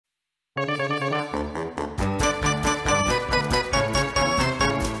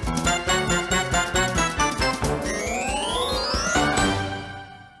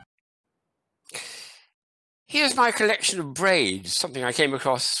Here's my collection of braids, something I came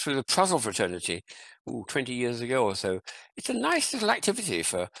across through the puzzle fraternity 20 years ago or so. It's a nice little activity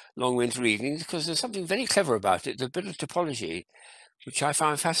for long winter evenings because there's something very clever about it. There's a bit of topology, which I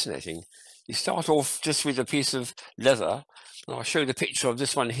find fascinating. You start off just with a piece of leather, and I'll show the picture of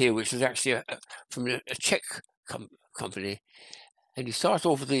this one here, which is actually from a Czech company. And you start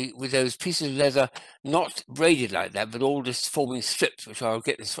off with those pieces of leather, not braided like that, but all just forming strips, which I'll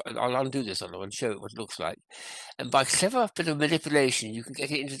undo this on and show it what it looks like. And by clever bit of manipulation, you can get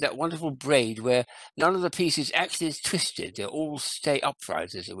it into that wonderful braid where none of the pieces actually is twisted. They all stay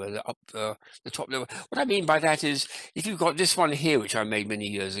upright, as it were, up the top level. What I mean by that is, if you've got this one here, which I made many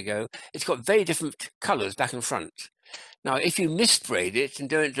years ago, it's got very different colors back and front. Now, if you misbraid it and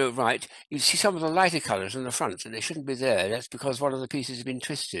don't do it right, you see some of the lighter colours in the front, and they shouldn't be there. That's because one of the pieces has been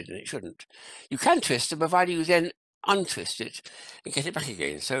twisted, and it shouldn't. You can twist it, provided you then untwist it and get it back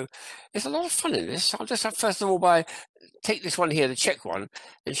again. So there's a lot of fun in this. I'll just first of all take this one here, the Czech one,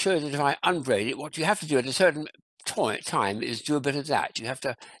 and show that if I unbraid it, what you have to do at a certain time is do a bit of that. You have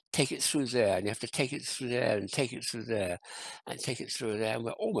to take it through there, and you have to take it through there, and take it through there, and take it through there, and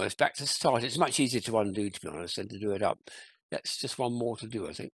we're almost back to start. It's much easier to undo, to be honest, than to do it up. That's just one more to do,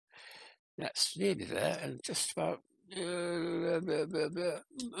 I think. That's nearly there, and just about.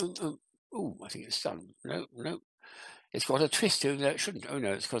 Oh, I think it's done. No, no. It's got a twist to it. It shouldn't. Oh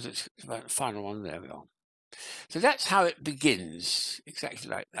no, it's because it's about the final one. There we are. So that's how it begins, exactly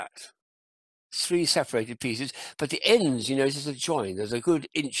like that. 3 separated pieces, but the ends, you notice, are joined. There's a good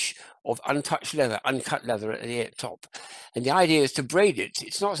inch of untouched leather, uncut leather at the top. And the idea is to braid it.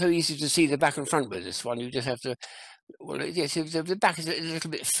 It's not so easy to see the back and front with this one. You just have to, well, yes, the back is a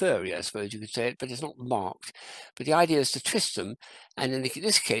little bit furry, I suppose you could say it, but it's not marked. But the idea is to twist them. And in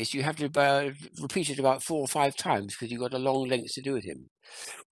this case, you have to repeat it about 4 or 5 times because you've got a long length to do it in.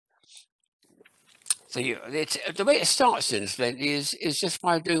 So the way it starts, incidentally, is just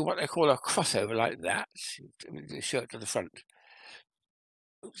by doing what they call a crossover like that. The shirt to the front.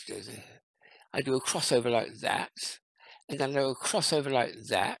 Oops, I do a crossover like that, and then I do a crossover like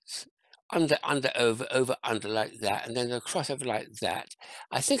that, under, over, under like that, and then a crossover like that.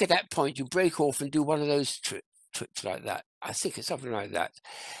 I think at that point you break off and do one of those trips like that. I think it's something like that.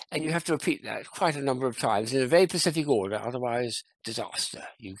 And you have to repeat that quite a number of times in a very specific order, otherwise disaster.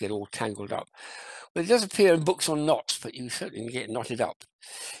 You get all tangled up. Well, it does appear in books on knots, but you certainly get knotted up.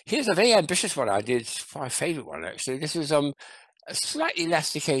 Here's a very ambitious one I did, my favourite one actually. This is a slightly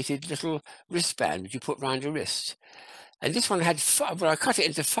elasticated little wristband that you put round your wrist. And this one had 5, well, I cut it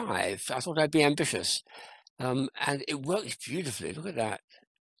into 5. I thought I'd be ambitious. And it works beautifully. Look at that.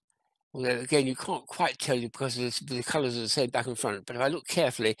 Well, again, you can't quite tell you because the colours are the same back and front. But if I look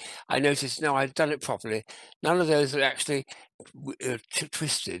carefully, I notice, no, I've done it properly. None of those are actually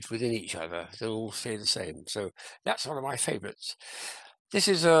twisted within each other. They all stay the same. So that's one of my favourites. This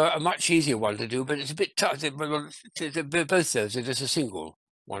is a much easier one to do, but it's a bit tough. Both those are just a single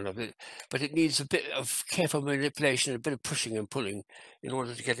one of it, but it needs a bit of careful manipulation, a bit of pushing and pulling in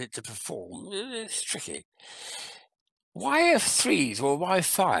order to get it to perform. It's tricky. Why 3s or why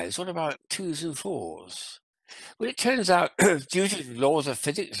 5s? What about 2s and 4s? Well, it turns out, due to the laws of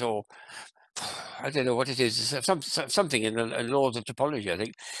physics, or I don't know what it is, something in the laws of topology, I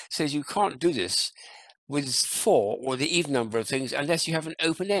think, says you can't do this with 4 or the even number of things unless you have an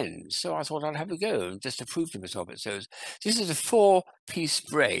open end. So I thought I'd have a go just to prove to myself it. So this is a 4-piece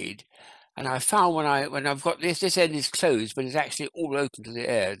braid. And I found when I've got this end is closed, but it's actually all open to the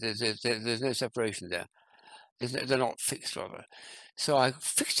air. There's no separation there. They're not fixed, rather. So I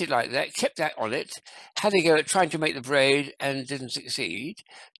fixed it like that, kept that on it, had a go at trying to make the braid and didn't succeed.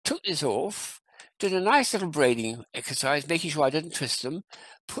 Took this off, did a nice little braiding exercise, making sure I didn't twist them,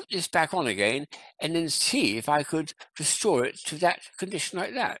 put this back on again, and then see if I could restore it to that condition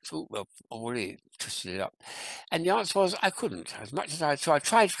like that. So, well, I already twisted it up. And the answer was I couldn't, as much as I tried. I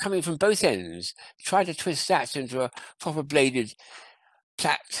tried coming from both ends, tried to twist that into a proper bladed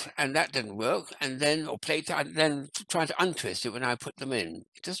plait, and that didn't work, and then plait, and then trying to untwist it when I put them in.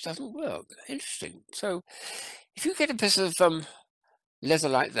 It just doesn't work. Interesting. So if you get a piece of leather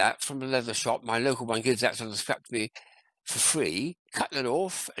like that from a leather shop, my local one gives that sort of scrap to me for free, cut that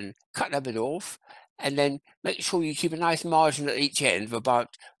off and cut that bit off, and then make sure you keep a nice margin at each end of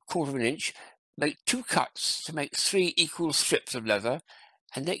about 1/4 of an inch. Make 2 cuts to make 3 equal strips of leather,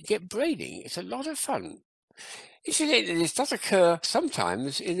 and then get braiding. It's a lot of fun. Incidentally, this does occur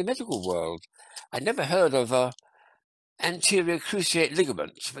sometimes in the medical world. I never heard of anterior cruciate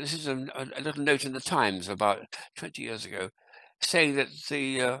ligaments, but this is a little note in the Times about 20 years ago, saying that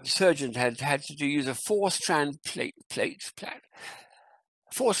the surgeon had to use a 4-strand plait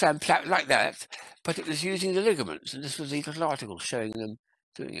 4-strand plait like that, but it was using the ligaments, and this was the little article showing them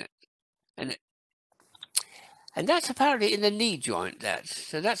doing it. And that's apparently in the knee joint.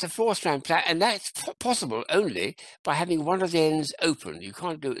 So that's a 4-strand plait, and that's possible only by having one of the ends open. You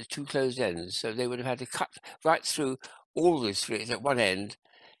can't do it with 2 closed ends, so they would have had to cut right through all the slits at one end,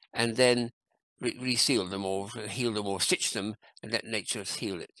 and then reseal them or heal them or stitch them, and let nature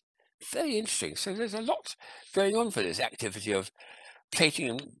heal it. Very interesting. So there's a lot going on for this activity of plating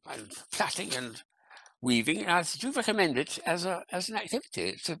and plaiting and weaving, and I do recommend it as an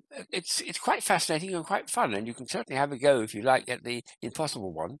activity. It's quite fascinating and quite fun, and you can certainly have a go if you like at the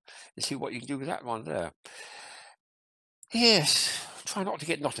impossible one and see what you can do with that one there. Yes, try not to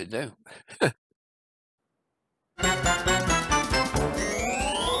get knotted though.